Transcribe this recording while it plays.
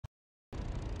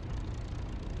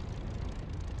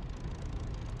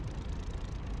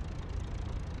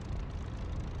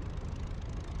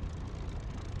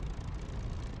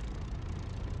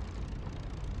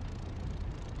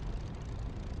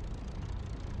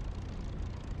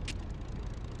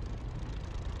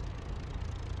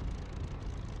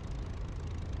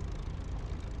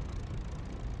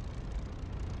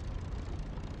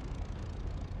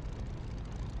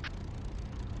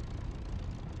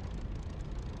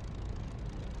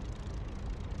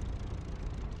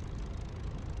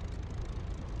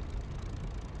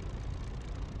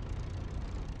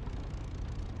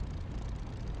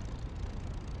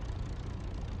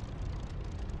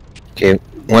Okay,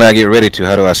 when I get ready to,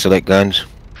 how do I select guns?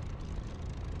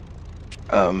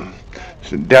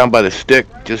 So down by the stick,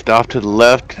 just off to the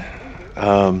left,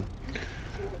 um,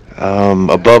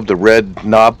 above the red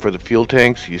knob for the fuel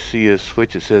tanks, you see a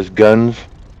switch that says guns.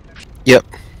 Yep.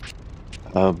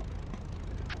 Um,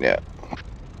 yeah,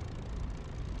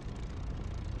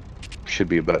 should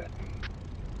be about.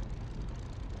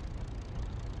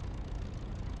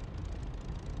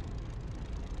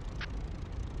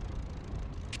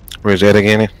 Where's that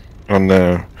again? On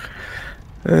the...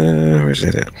 where's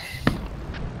that at?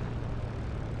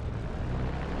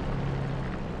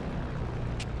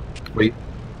 Wait.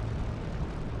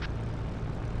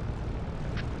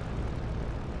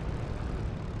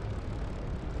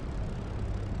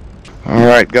 All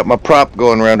right, got my prop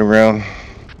going round and round.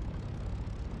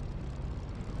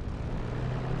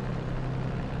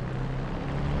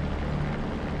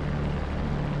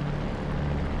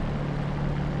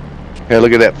 Hey,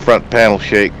 look at that front panel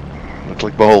shake. Looks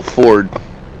like my whole Ford.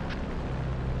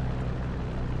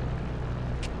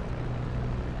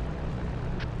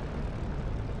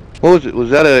 What was it? Was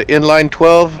that a inline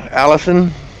 12,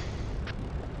 Allison?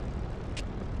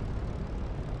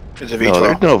 It's a V12. No,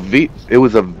 there's no V. It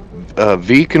was a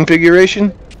V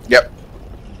configuration. Yep.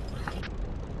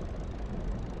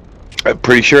 I'm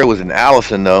pretty sure it was an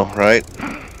Allison, though, right?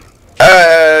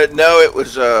 No, it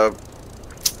was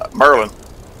Merlin.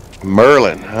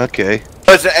 Merlin. Okay. It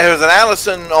was an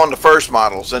Allison on the first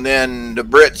models, and then the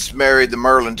Brits married the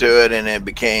Merlin to it, and it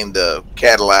became the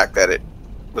Cadillac that it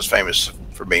was famous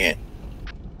for being.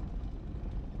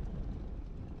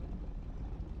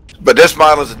 But this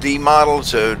model is a D model,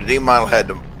 so the D model had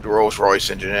the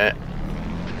Rolls-Royce engine in it.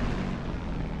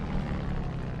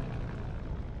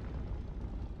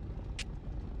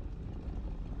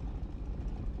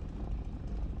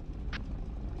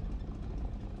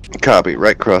 Copy.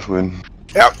 Right crosswind.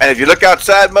 Yep. And if you look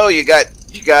outside, Mo, you got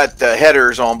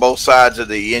headers on both sides of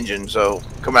the engine, so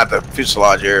coming out the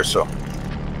fuselage here. So.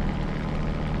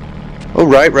 Oh,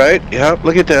 right. Yeah,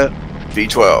 look at that.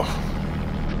 V12.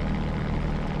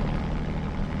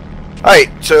 Alright,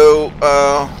 so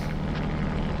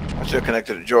I'm still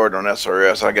connected to Jordan on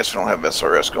SRS. I guess we don't have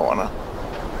SRS going on.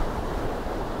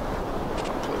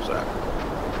 Close that.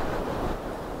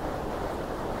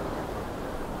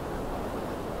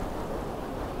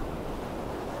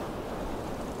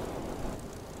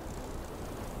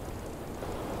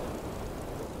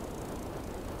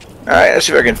 Alright, let's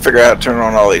see if I can figure out how to turn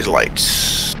on all these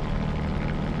lights.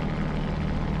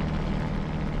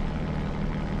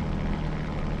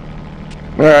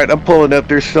 All right, I'm pulling up.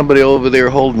 There's somebody over there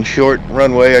holding short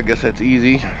runway. I guess that's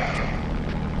easy.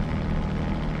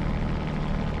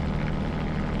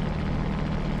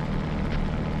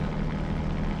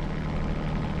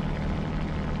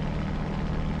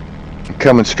 I'm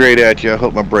coming straight at you. I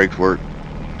hope my brakes work.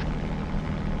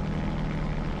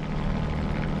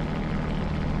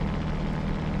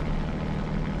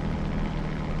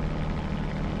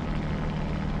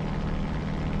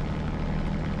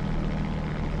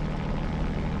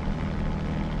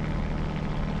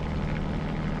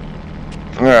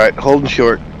 All right, holding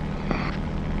short.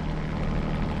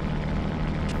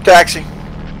 Taxi.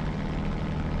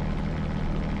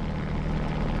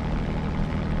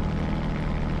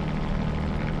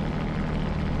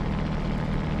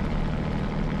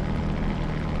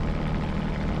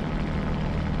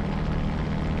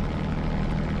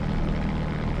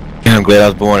 And I'm glad I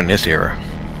was born in this era.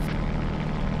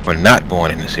 Or not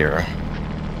born in this era.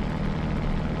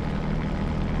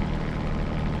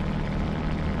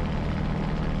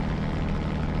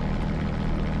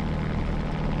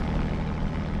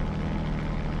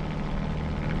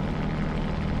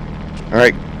 All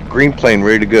right, green plane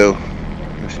ready to go.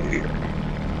 Let's see here.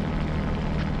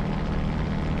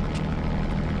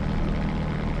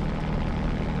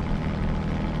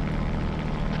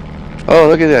 Oh,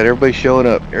 look at that! Everybody's showing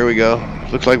up. Here we go.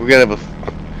 Looks like we're gonna have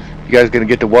a. You guys gonna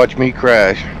get to watch me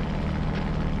crash.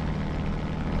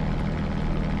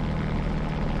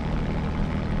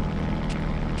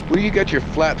 What do you got your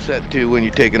flap set to when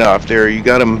you're taking off there? You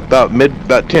got them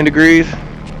about 10 degrees?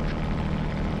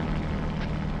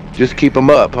 Just keep them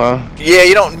up, huh? Yeah,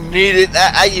 you don't need it.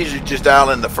 I usually just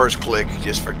dial in the first click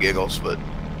just for giggles, but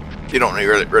you don't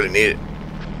really need it.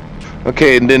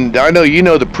 Okay, and then I know you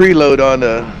know the preload on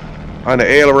the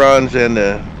ailerons and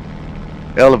the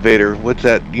elevator. What's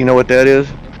that? You know what that is?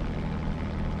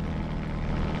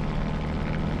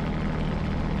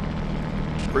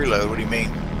 Preload, what do you mean?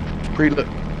 Preload.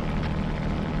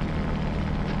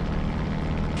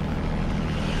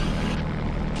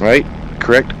 Right?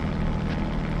 Correct?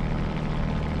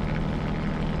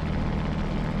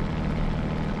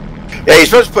 Yeah, you're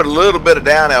supposed to put a little bit of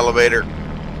down elevator,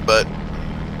 but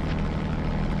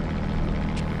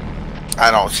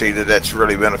I don't see that that's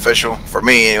really beneficial for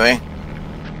me anyway.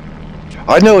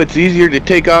 I know it's easier to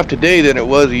take off today than it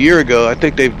was a year ago. I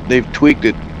think they've tweaked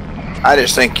it. I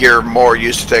just think you're more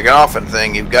used to taking off and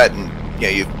thing. You've gotten, you know,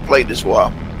 you've played this a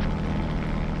while.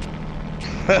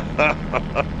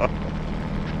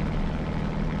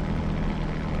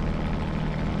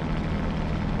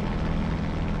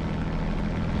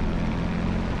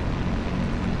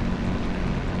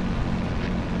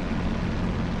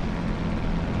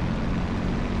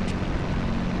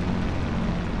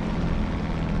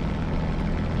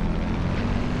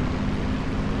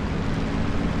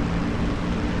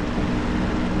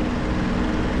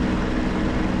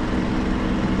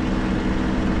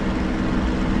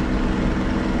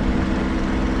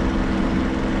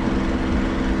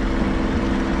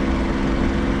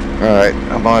 Alright,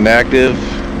 I'm on active.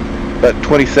 About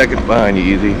 20 seconds behind you,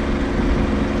 Easy.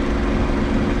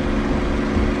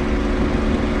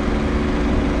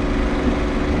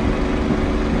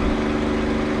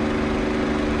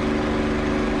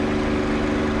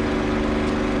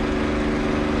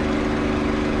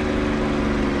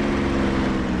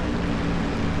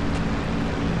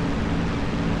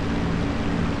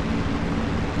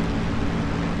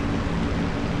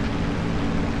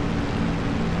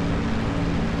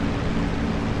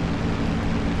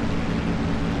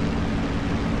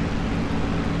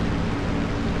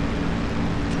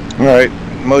 Alright,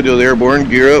 Mojo's airborne,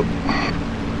 gear up.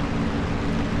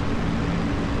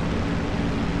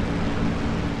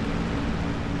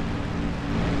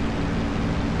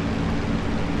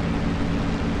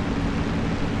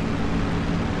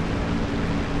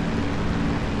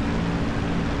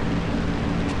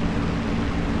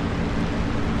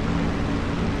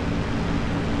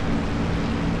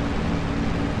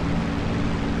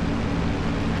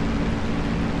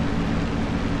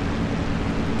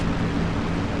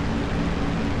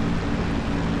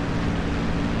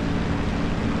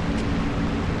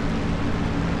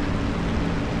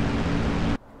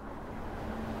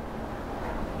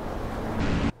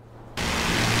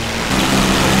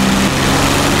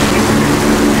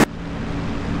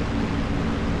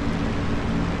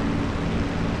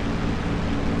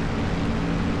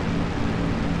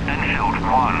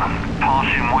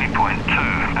 Passing waypoint 2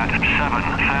 at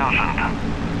 7,000.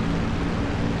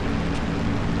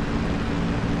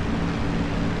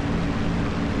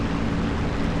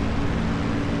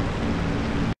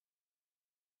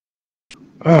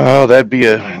 Oh, that'd be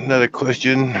another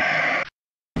question.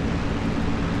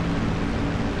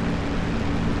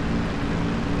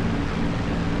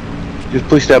 Just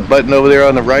push that button over there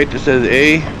on the right that says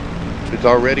A. It's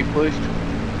already pushed.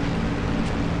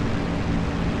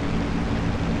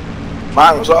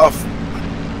 Mine was off.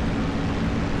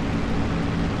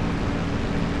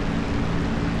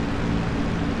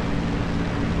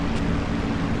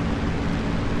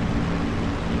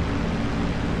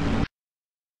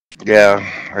 Yeah,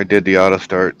 I did the auto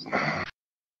start.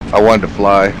 I wanted to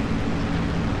fly.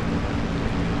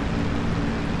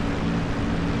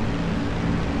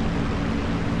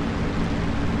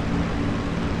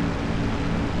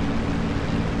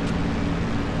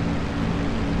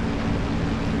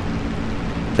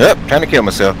 Yep, trying to kill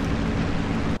myself.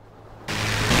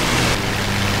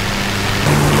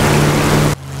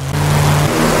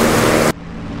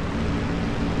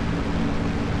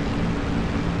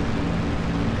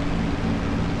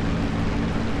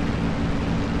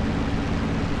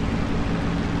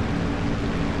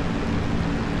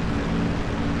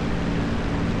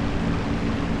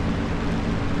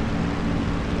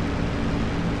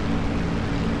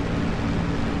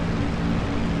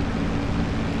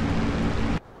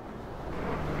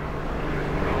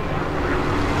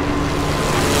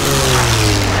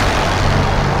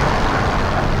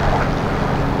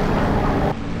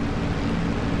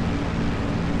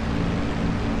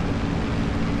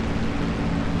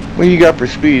 What do you got for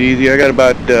speed, Easy? I got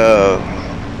about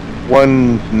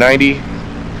 190.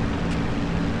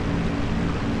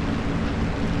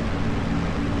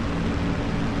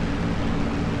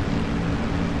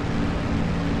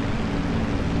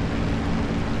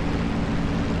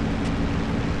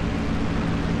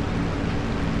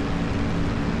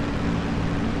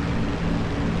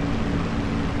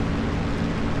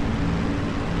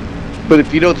 But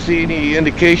if you don't see any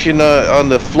indication on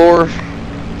the floor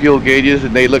fuel gauges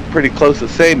and they look pretty close the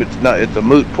same, it's a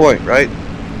moot point, right?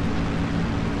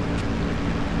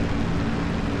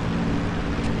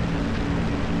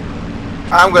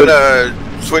 I'm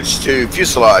gonna switch to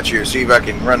fuselage here, see if I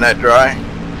can run that dry.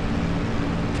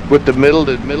 With the middle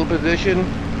position?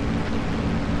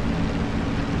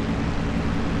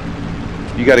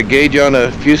 You got a gauge on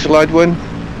a fuselage one?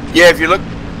 Yeah, if you look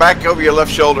back over your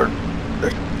left shoulder,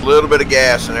 there's a little bit of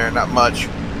gas in there, not much.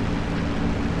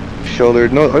 Shoulder?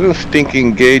 No, I don't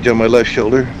stinking gauge on my left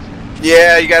shoulder.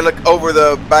 Yeah, you gotta look over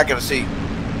the back of the seat.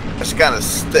 Just kind of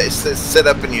sit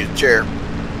up in your chair.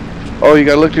 Oh, you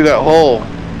gotta look through that hole.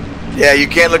 Yeah, you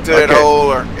can't look through that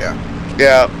hole, or yeah.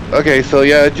 Yeah. Okay. So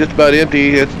yeah, it's just about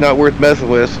empty. It's not worth messing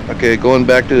with. Okay, going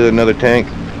back to another tank.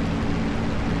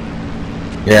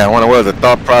 Yeah, I wonder what was the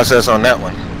thought process on that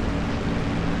one.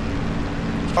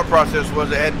 Our process was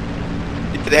they had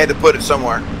to put it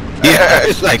somewhere. Yeah,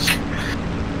 it's like,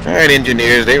 all right,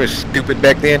 engineers, they were stupid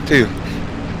back then too.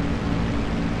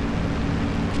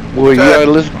 Well, you gotta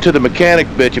listen to the mechanic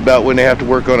bitch about when they have to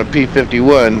work on a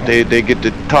P-51. They get to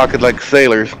talking like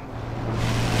sailors.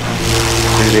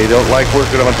 They don't like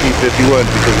working on P-51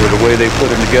 because of the way they put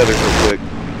them together so quick.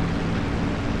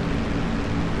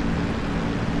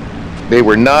 They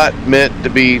were not meant to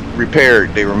be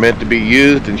repaired. They were meant to be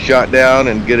used and shot down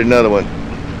and get another one.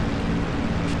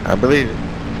 I believe it.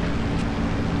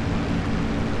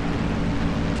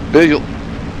 Visual.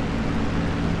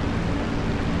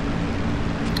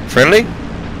 Friendly?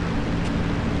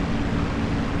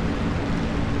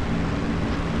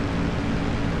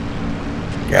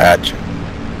 Gotcha.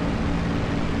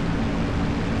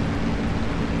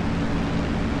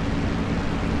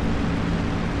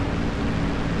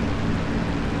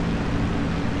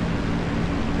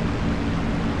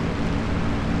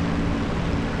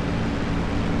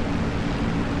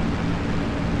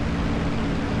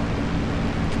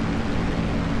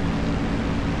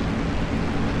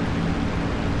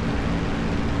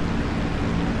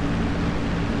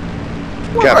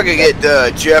 If I could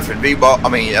get Jeff and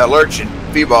Lurch and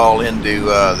V-Ball into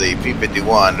the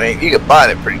P-51. I mean, you can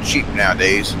buy it pretty cheap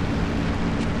nowadays.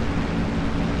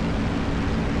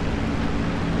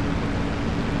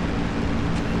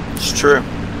 It's true.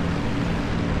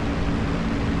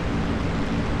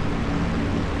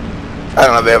 I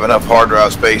don't know if they have enough hard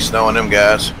drive space knowing them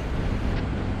guys.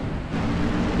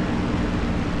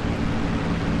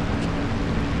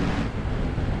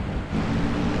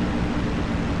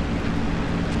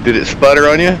 Did it sputter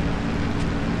on you?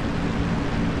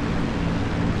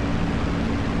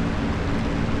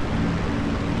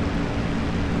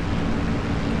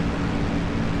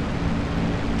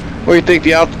 What do you think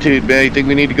the altitude, man? You think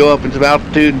we need to go up in some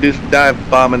altitude and do some dive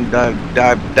bombing,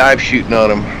 dive shooting on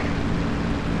them?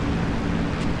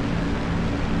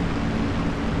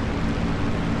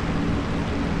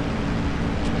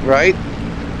 Right?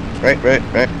 Right.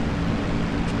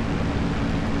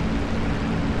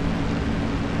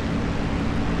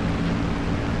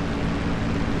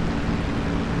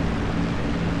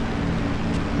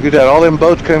 Look at that, all them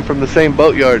boats come from the same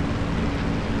boatyard.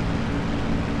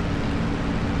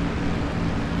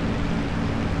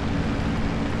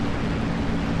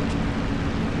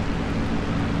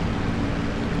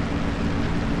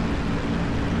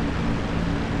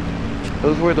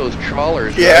 Those were those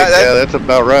trawlers, yeah, right? Yeah, that's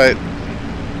about right.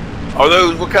 Are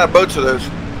those, what kind of boats are those?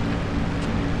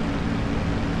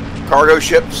 Cargo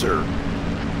ships or?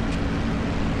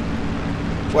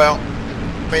 Well,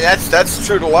 I mean, that's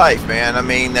true to life, man. I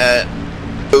mean,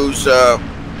 those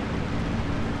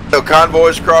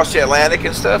convoys across the Atlantic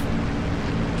and stuff,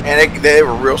 and they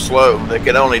were real slow. They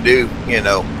could only do,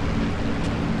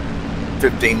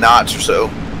 15 knots or so.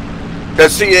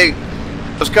 Because see,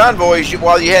 those convoys,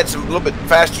 while you had some little bit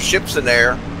faster ships in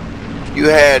there, you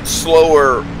had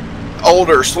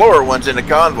older, slower ones in the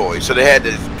convoy, so they had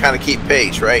to kind of keep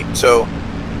pace, right? So.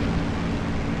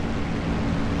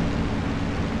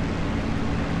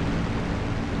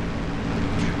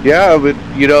 Yeah, but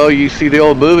you see the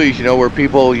old movies, where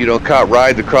people, caught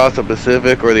rides across the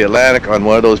Pacific or the Atlantic on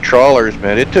one of those trawlers,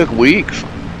 man. It took weeks.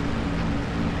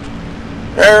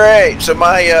 All right, so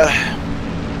my,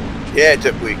 yeah, it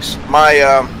took weeks. My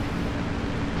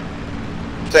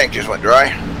tank just went dry.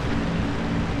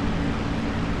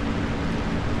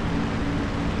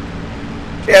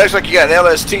 Yeah, looks like you got an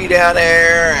LST down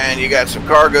there, and you got some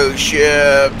cargo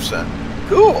ships, and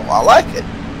cool, I like it.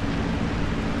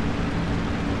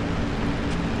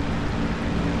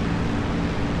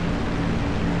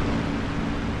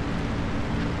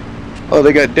 Oh,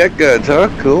 they got deck guns, huh?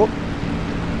 Cool.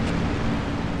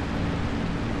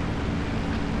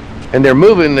 And they're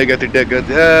moving, they got their deck guns.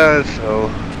 Yeah, so.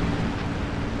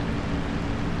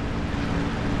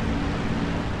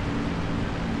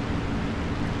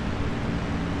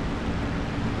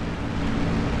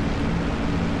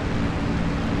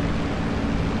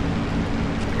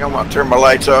 I think I'm gonna turn my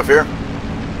lights off here.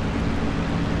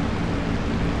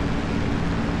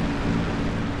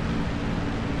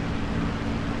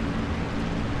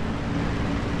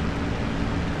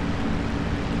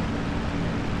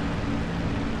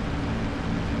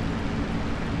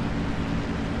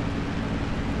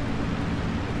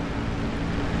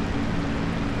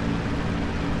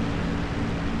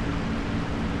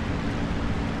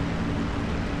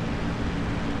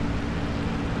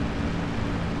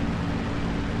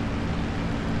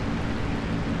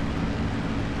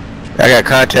 I got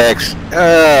contacts.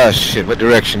 Shit, what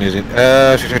direction is it?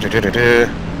 The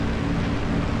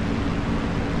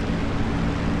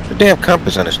damn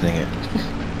compass on this thing here.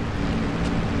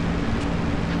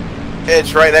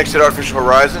 It's right next to the artificial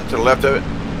horizon, to the left of it.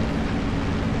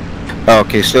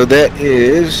 Okay, so that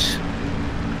is...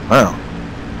 Wow.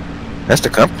 That's the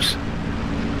compass.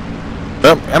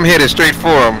 I'm headed straight for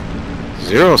him.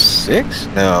 06?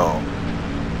 No.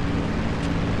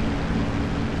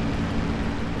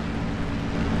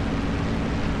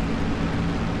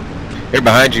 They're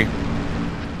behind you.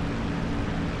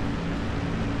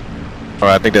 Oh,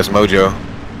 I think that's Mojo.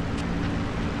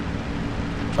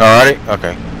 Alrighty,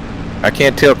 okay. I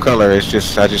can't tell color, it's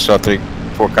just, I just saw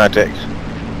 4 contacts.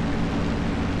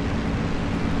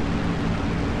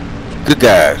 Good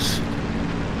guys.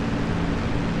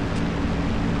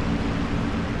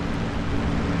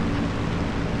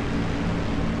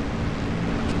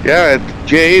 Yeah,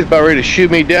 Jay's about ready to shoot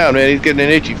me down, man. He's getting an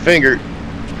itchy finger.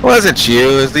 It wasn't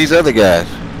you, it was these other guys.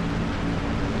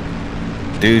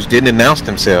 Dudes didn't announce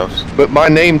themselves. But my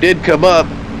name did come up.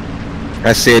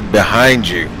 I said behind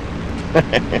you.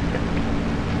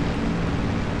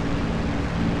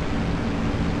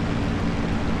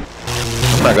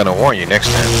 I'm not gonna warn you next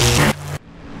time.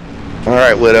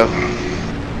 Alright, Widow.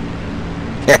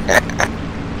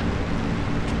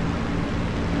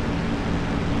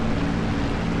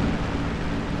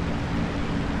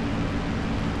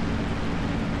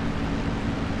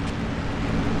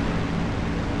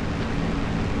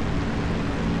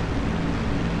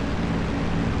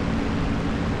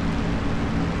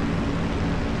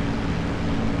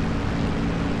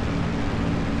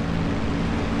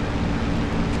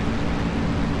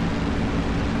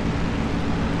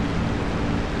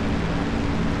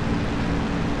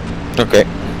 Okay.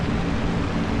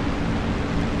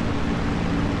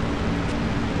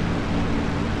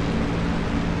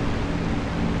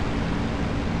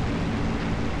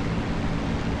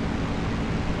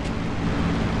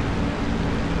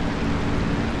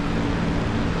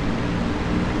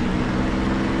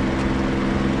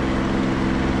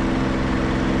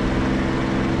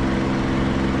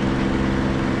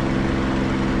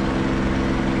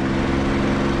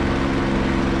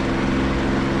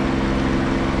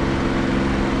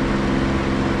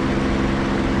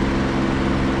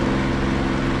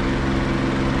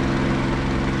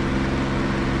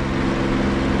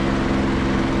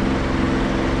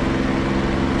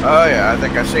 Oh yeah, I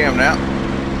think I see him now.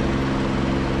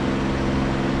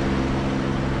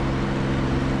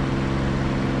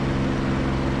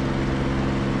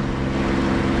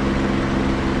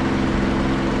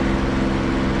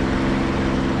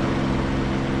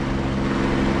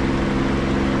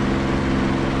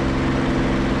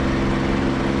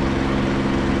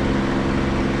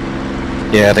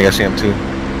 Yeah, I think I see him too.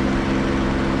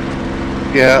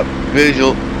 Yeah,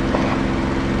 visual.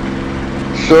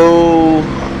 So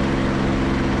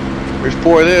there's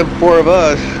 4 of them, 4 of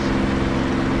us.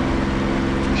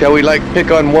 Shall we like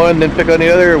pick on one, then pick on the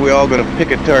other, or are we all gonna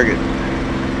pick a target?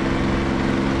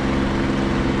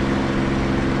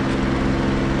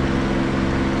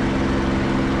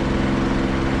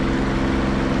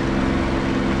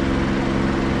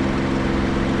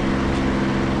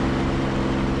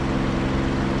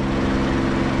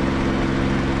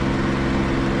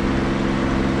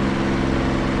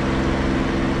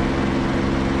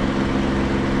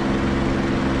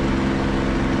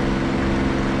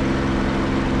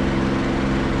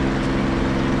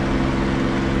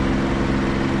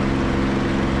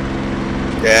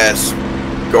 Yes,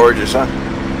 gorgeous, huh?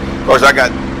 Of course, I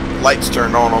got lights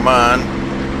turned on mine.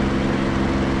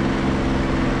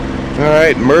 All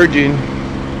right, merging.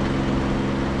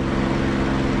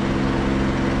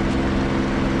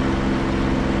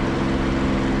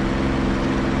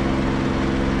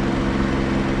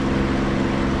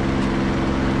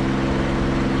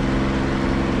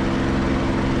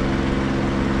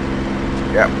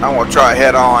 Yep, I'm gonna try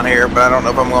head on here, but I don't know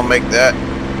if I'm gonna make that.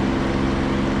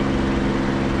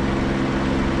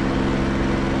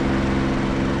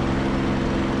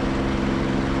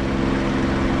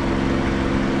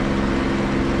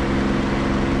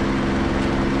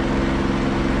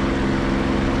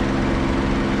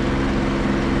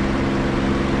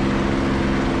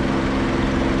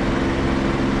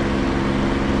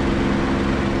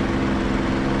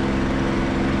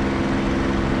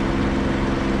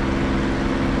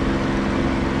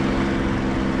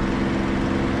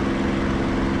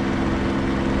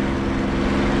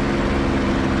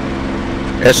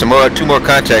 There's some more, 2 more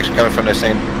contacts coming from the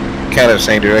same, kind of the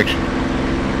same direction.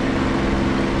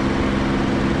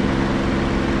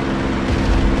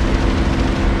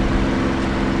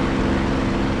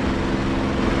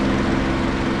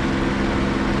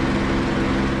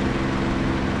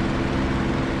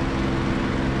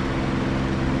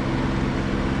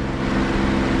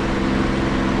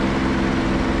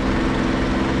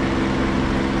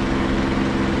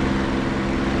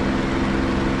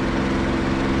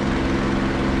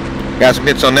 Got some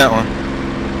hits on that one.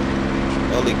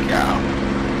 Holy cow.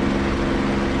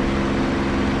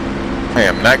 I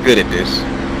am not good at this.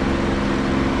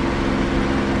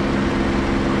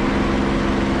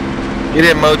 Get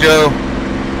in, Mojo.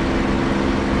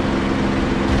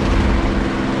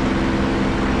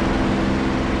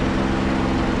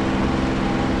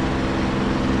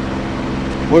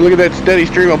 Well, look at that steady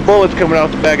stream of bullets coming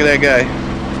off the back of that guy.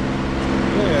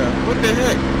 Yeah, what the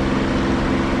heck?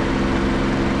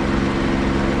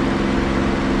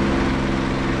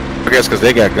 I guess because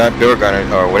they got door gunners,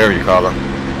 or whatever you call them.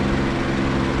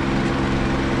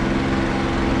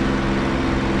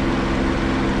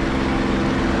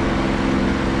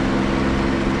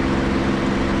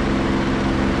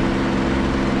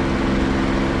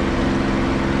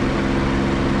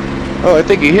 Oh, I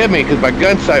think he hit me because my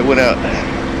gun sight went out.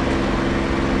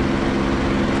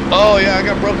 Oh yeah, I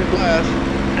got broken glass.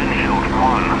 Enfield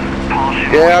 1,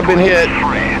 passing Yeah, I've been hit.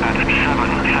 3 at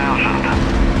 7,000.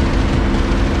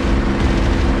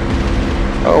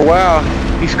 Oh wow,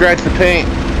 he scratched the paint.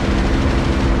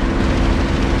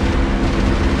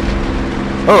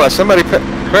 Oh, somebody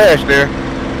crashed there.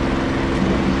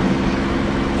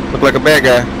 Looked like a bad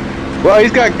guy. Well,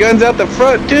 he's got guns out the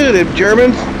front too, the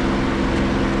Germans.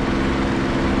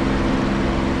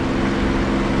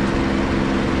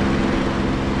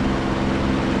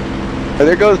 And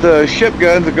there goes the ship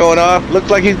guns are going off. Looks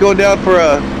like he's going down for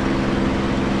a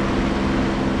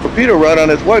torpedo run on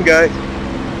this one guy.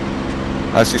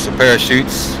 I see some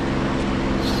parachutes.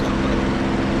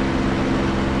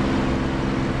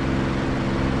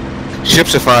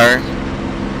 Ships are firing.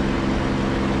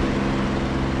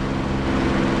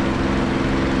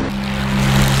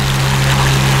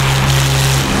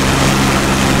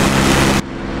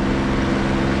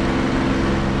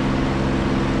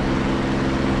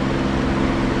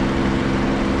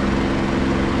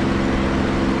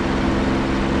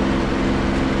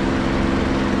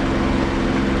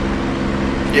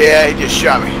 Yeah, he just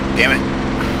shot me. Damn it.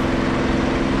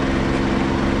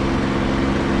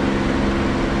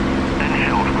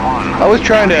 Enfield 1. I was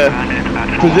trying to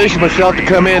position myself to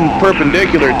come in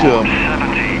perpendicular to him.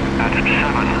 70 at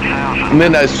 7,000. And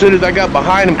then as soon as I got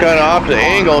behind him, kind of off the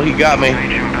angle, he got me.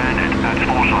 Agent Bandit at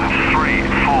also have 3,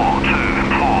 4, 2,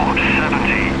 4,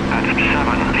 70 at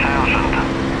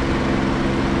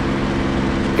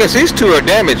 7,000. Yes, these two are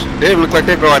damaged. They look like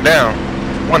they're going down.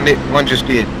 One just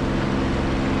did.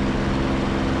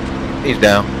 He's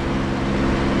down.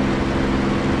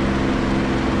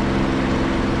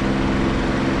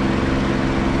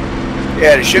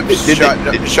 Yeah, the ship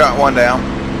shot one down.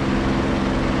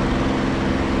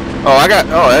 Oh,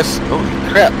 that's, holy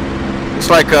crap.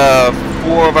 It's like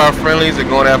 4 of our friendlies are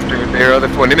going after their other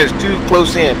 4. And then there's 2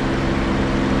 close in.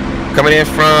 Coming in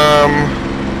from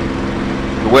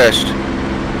the west.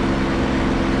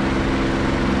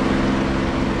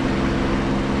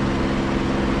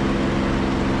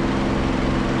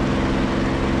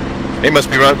 They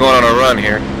must be going on a run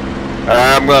here.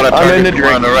 I'm going to turn the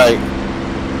on the right.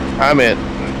 I'm in.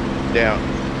 Down.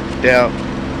 Down.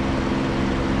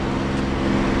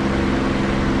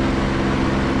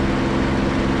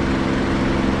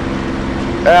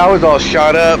 I was all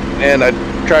shot up, and I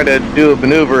tried to do a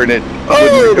maneuver, and it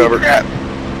wouldn't recover. Crap.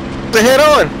 The head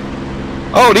on.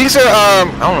 Oh, these are, I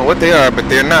don't know what they are, but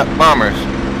they're not bombers.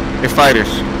 They're fighters.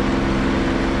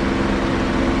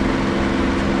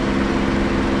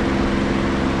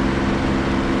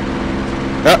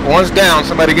 One's down.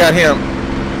 Somebody got him.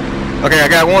 Okay, I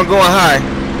got one going high.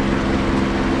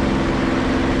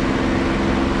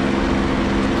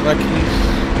 Like he's...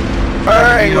 All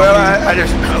right, well, I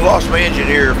just lost my engine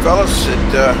here, fellas.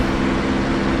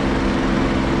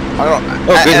 I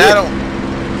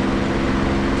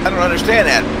don't understand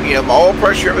that. You know, my oil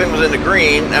pressure, everything was in the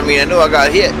green. I mean, I knew I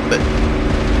got hit, but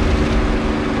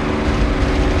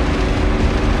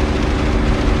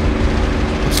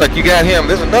looks like you got him.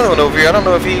 There's another one over here. I don't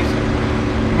know if he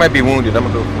might be wounded. I'm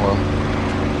gonna go for him.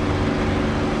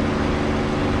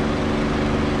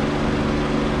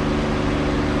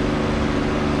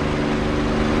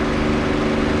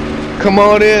 Come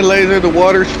on in, Laser. The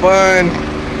water's fine.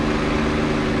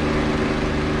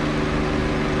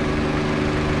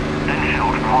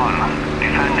 Enfield 1,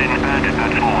 defending bandit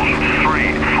at force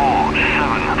 3, 4,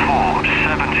 7, 4,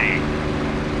 70.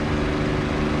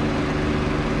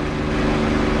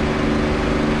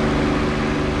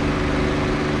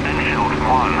 Enfield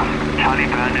 1, tally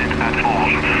bandit at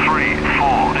force 3,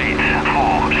 4, 8,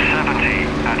 4, 70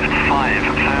 at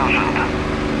 5,000.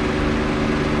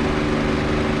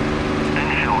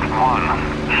 Enfield 1,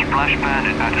 splash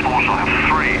bandit at also have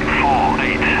 3, 4,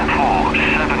 8, 4,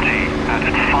 70 at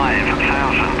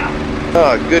 5,000.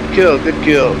 Oh, good kill, good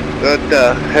kill. But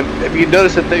have you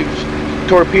noticed that they've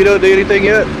torpedoed anything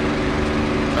yet?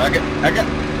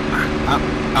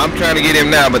 I'm trying to get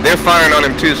him now, but they're firing on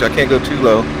him too, so I can't go too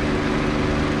low.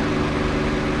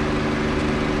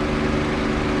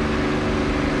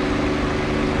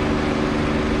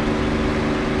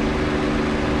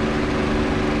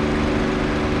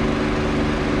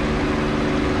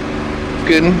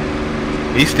 Good.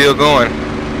 He's still going.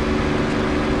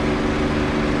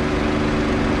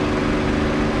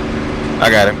 I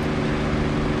got him.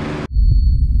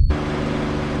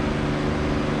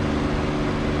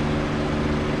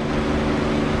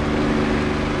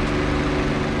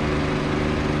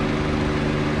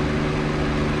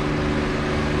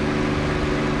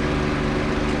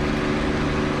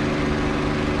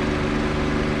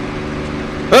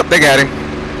 Oh, they got him.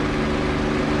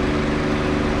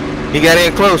 He got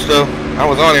in close though. I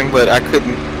was on him, but I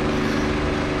couldn't.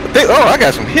 Oh, I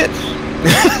got some hits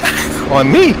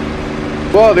on me.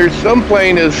 Well, there's some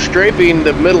plane is scraping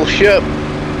the middle ship.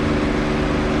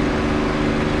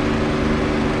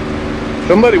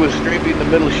 Somebody was scraping the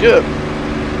middle ship.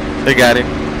 They got him.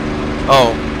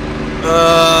 Oh.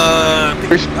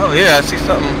 Oh yeah, I see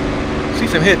something. I see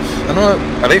some hits. I don't know.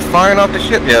 Are they firing off the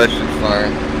ship? Yeah, that ship's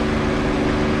firing.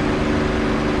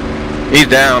 He's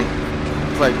down.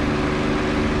 It's like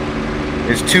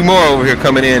there's two more over here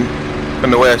coming in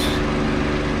from the west.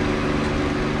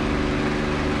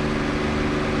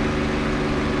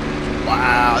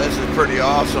 Wow, this is pretty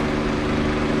awesome.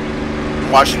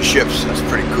 Watching ships, that's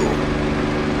pretty cool.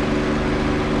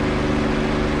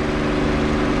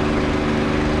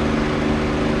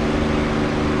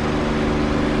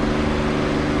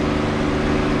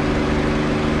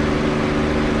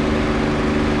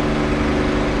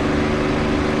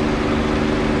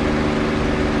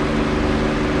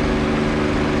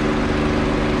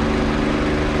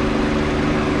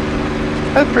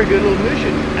 That's a pretty good little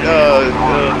mission.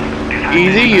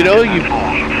 Easy, you know, that's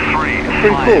pretty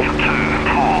cool.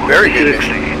 Very good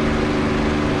mission.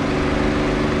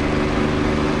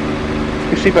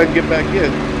 Let me see if I can get back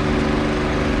in.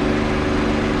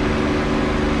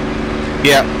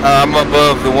 Yeah, I'm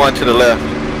above the one to the left.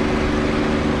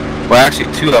 Well,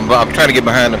 actually two. I'm trying to get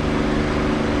behind them.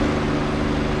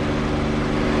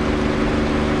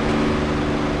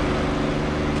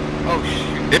 Oh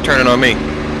shoot! They're turning on me.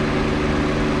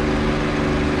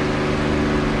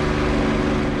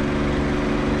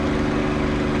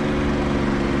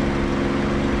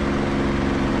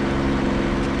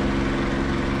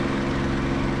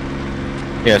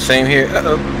 Yeah, same here.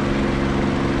 Uh-oh.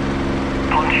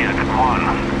 Pontiac 1,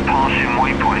 passing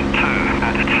waypoint 2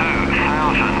 at 2,600.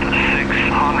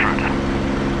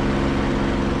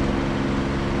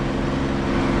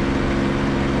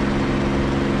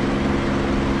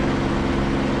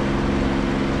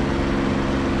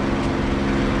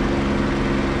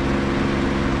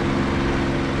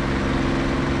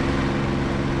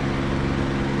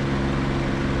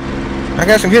 I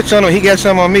got some hits on him. He got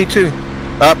some on me too.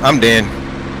 Oh, I'm dead.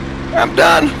 I'm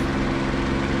done.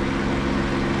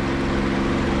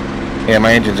 Yeah,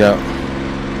 my engine's out.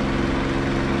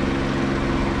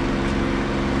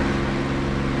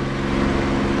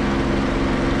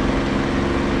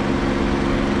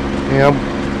 Yeah, I'm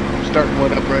starting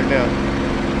one up right now.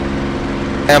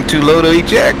 I'm too low to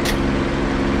eject.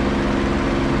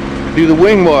 Do the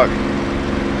wing walk.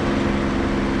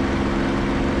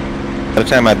 By the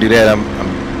time I do that, I'm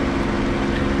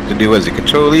to do what is it?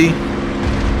 Control E.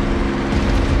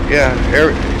 Yeah,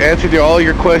 answer to all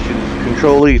your questions.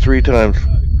 Control E 3 times.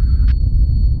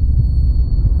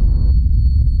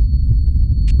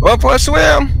 Up for a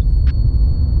swim.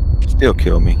 Still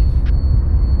kill me.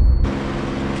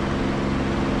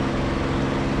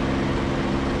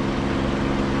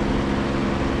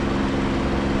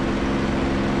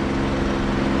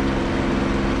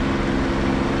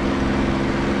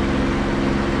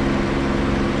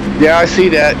 Yeah, I see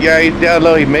that. Yeah, he's down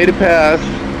low. He made a pass.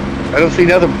 I don't see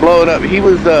nothing blowing up. He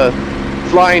was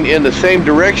flying in the same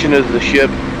direction as the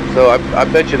ship, so I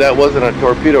bet you that wasn't a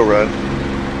torpedo run.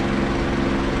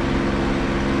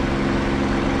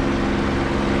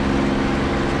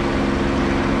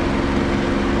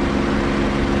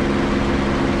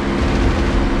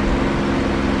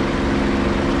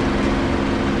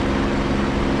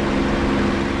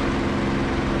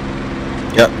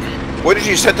 Yep. What did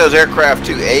you set those aircraft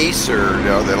to? Ace, or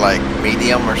are they like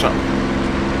medium or something?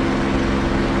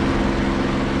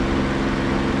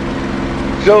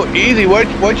 So easy.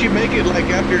 Once you make it like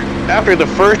after the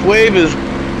first wave of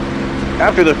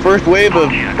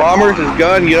bombers is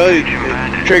gone, you know, it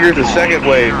triggers the second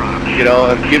wave. You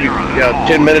know, and give you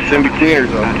 10 minutes in between or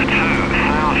something.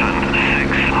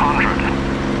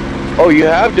 Oh, you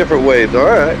have different waves. All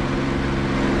right.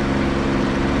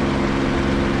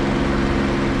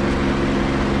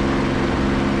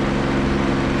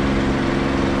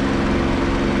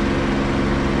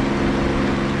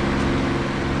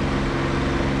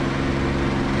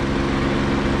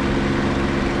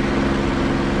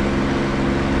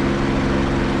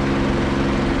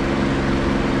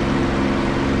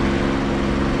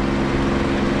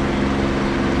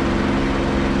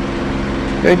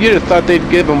 And you just thought they'd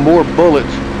give them more bullets.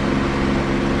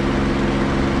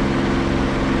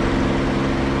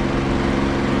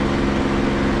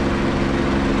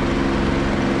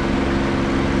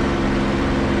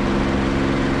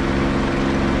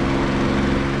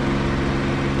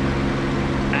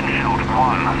 Enfield 1,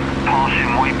 passing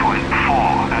waypoint 4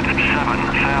 at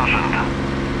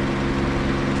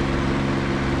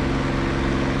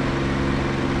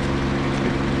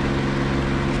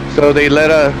 7,000. So they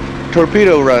let a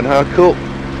torpedo run, huh? Cool.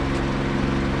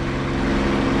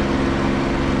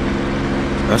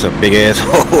 That's a big ass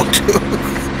hole, too.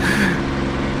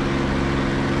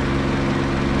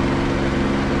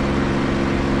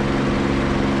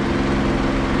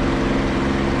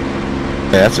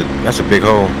 Yeah, that's a big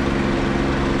hole.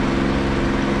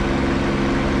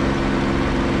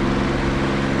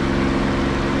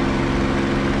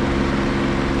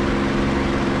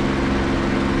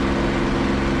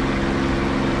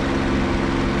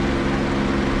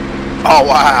 Oh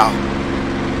wow!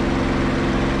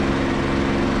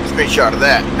 Screenshot of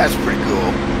that. That's pretty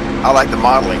cool. I like the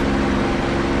modeling.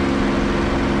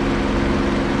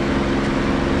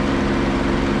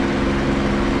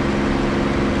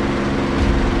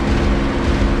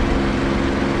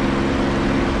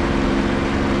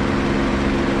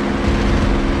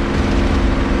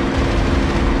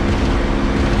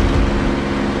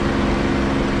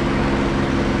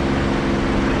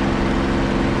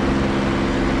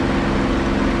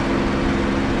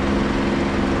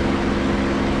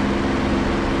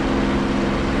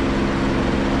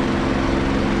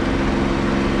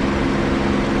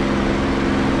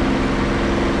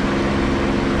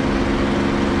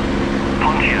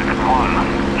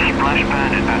 Splash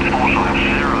bandit at Forsyth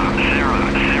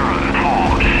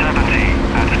 000470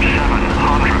 at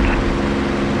 700.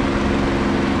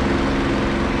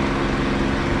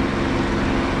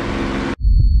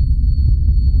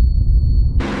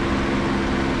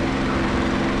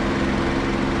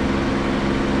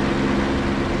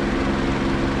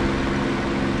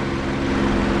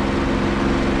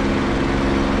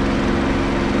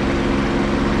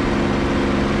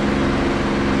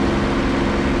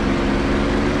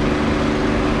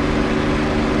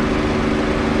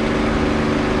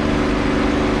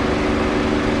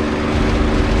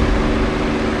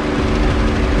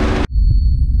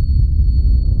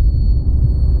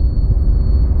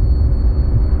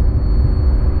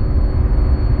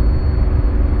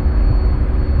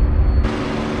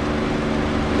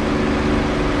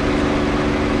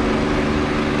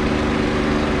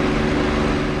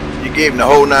 Gave him the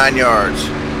whole 9 yards.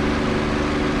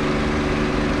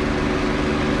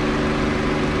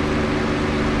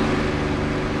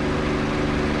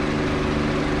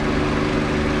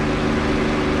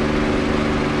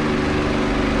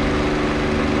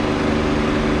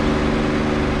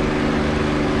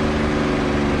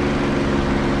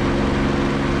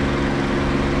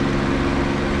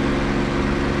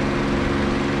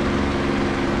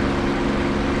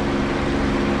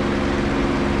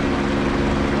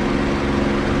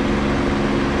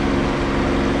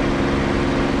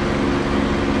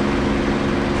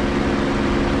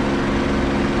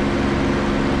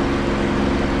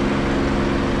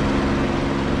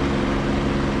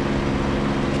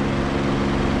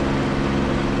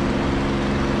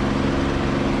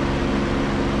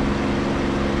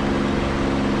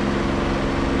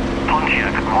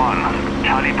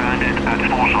 Charlie Bandit at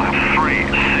Forsyth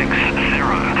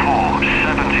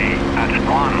 360470 at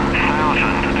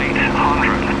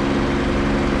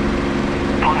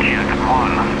 1,800. Pontiac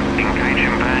 1,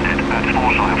 engaging Bandit at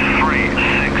Forsyth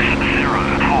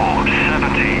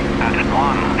 360470 at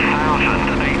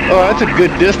 1,800. Oh, that's a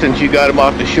good distance you got them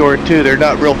off the shore too. They're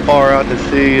not real far out to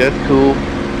sea. That's cool.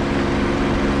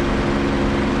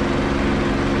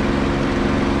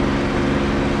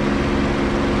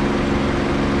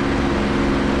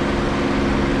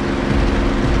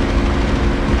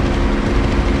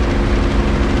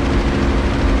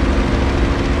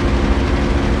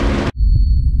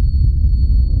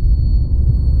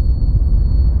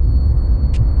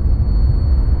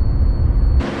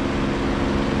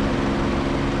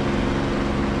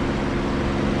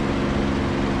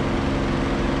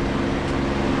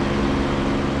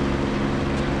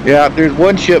 Yeah, there's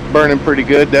one ship burning pretty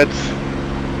good. That's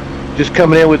just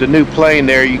coming in with a new plane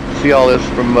there. You can see all this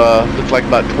from, looks like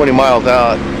about 20 miles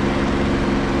out.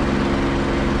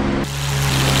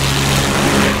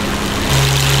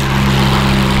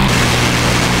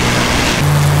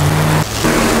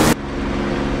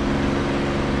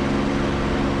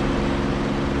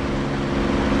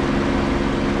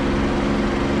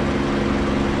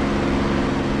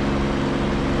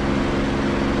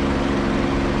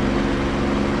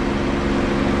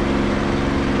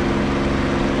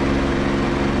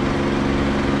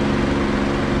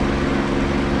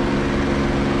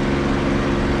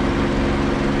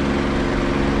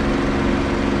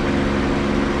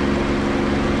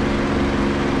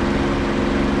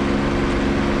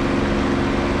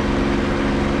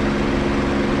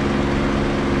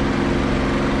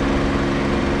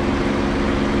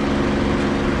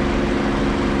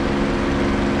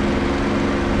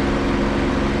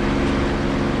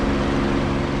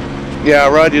 Yeah,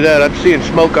 roger that. I'm seeing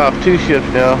smoke off 2 ships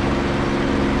now.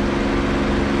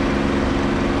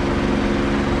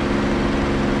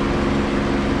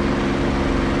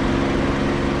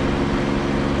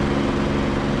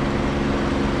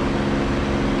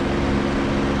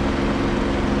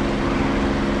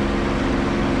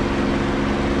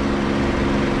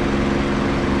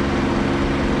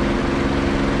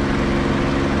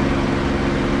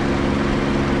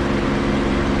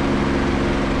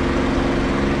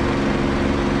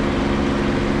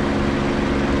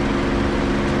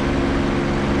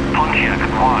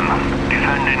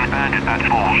 Defending bandit at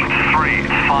falls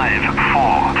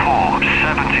 354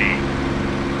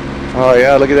 470. Oh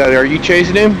yeah, look at that. Are you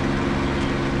chasing him?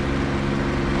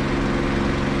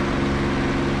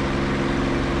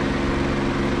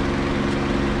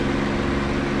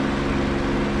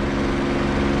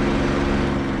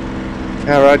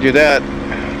 Yeah, roger that.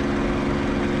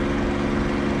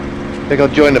 I think I'll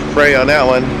join the fray on that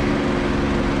one.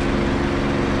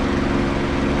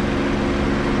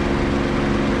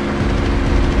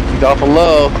 He's awful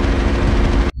low.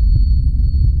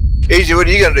 Easy, what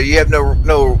are you gonna do? You have no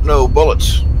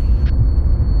bullets.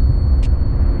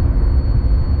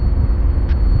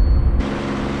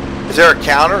 Is there a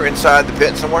counter inside the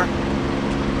pit somewhere?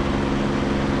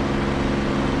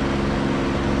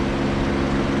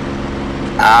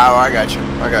 Oh, I got you.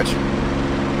 I got you.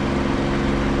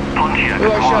 Pontiac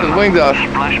Oh, I shot his wings off.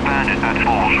 Splash bandit at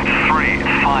falls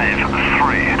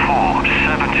 353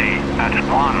 470 at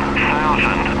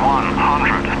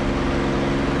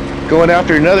 1,100. Going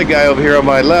after another guy over here on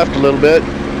my left a little bit.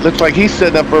 Looks like he's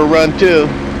setting up for a run too.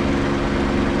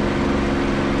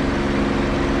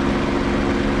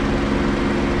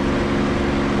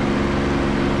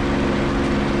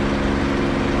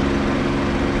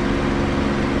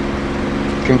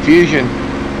 Confusion.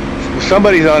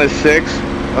 Somebody's on his 6.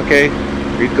 Okay,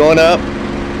 he's going up,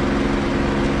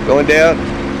 going down.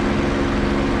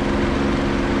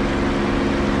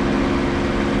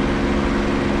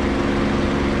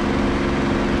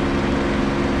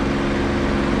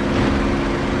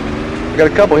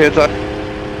 Got a couple hits on.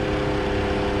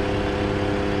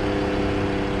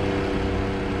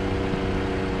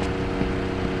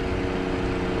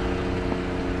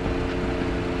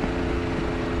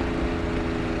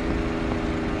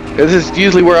 This is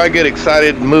usually where I get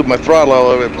excited and move my throttle all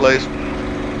over the place.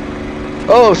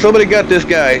 Oh, somebody got this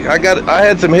guy. I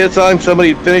had some hits on him.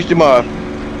 Somebody finished him off.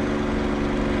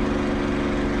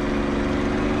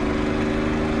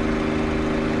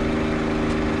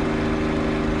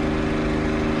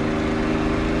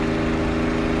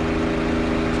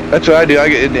 That's what I do. I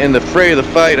get in the fray of the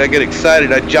fight. I get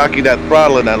excited. I jockey that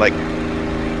throttle and I like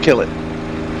kill it.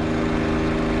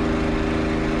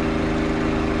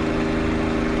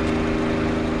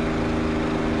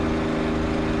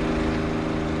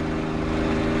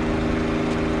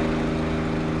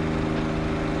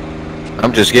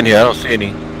 I'm just getting here. I don't see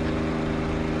any.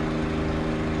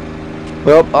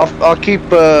 Well, I'll keep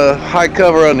high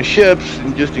cover on the ships,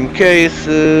 and just in case.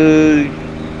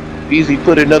 Easy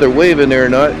put another wave in there or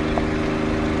not.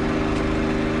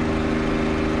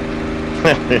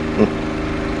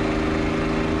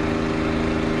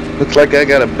 Looks like I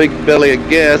got a big belly of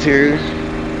gas here.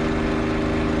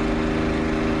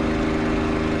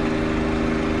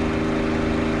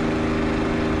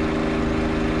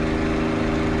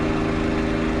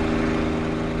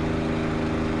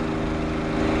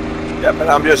 Yep,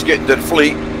 and I'm just getting to the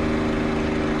fleet.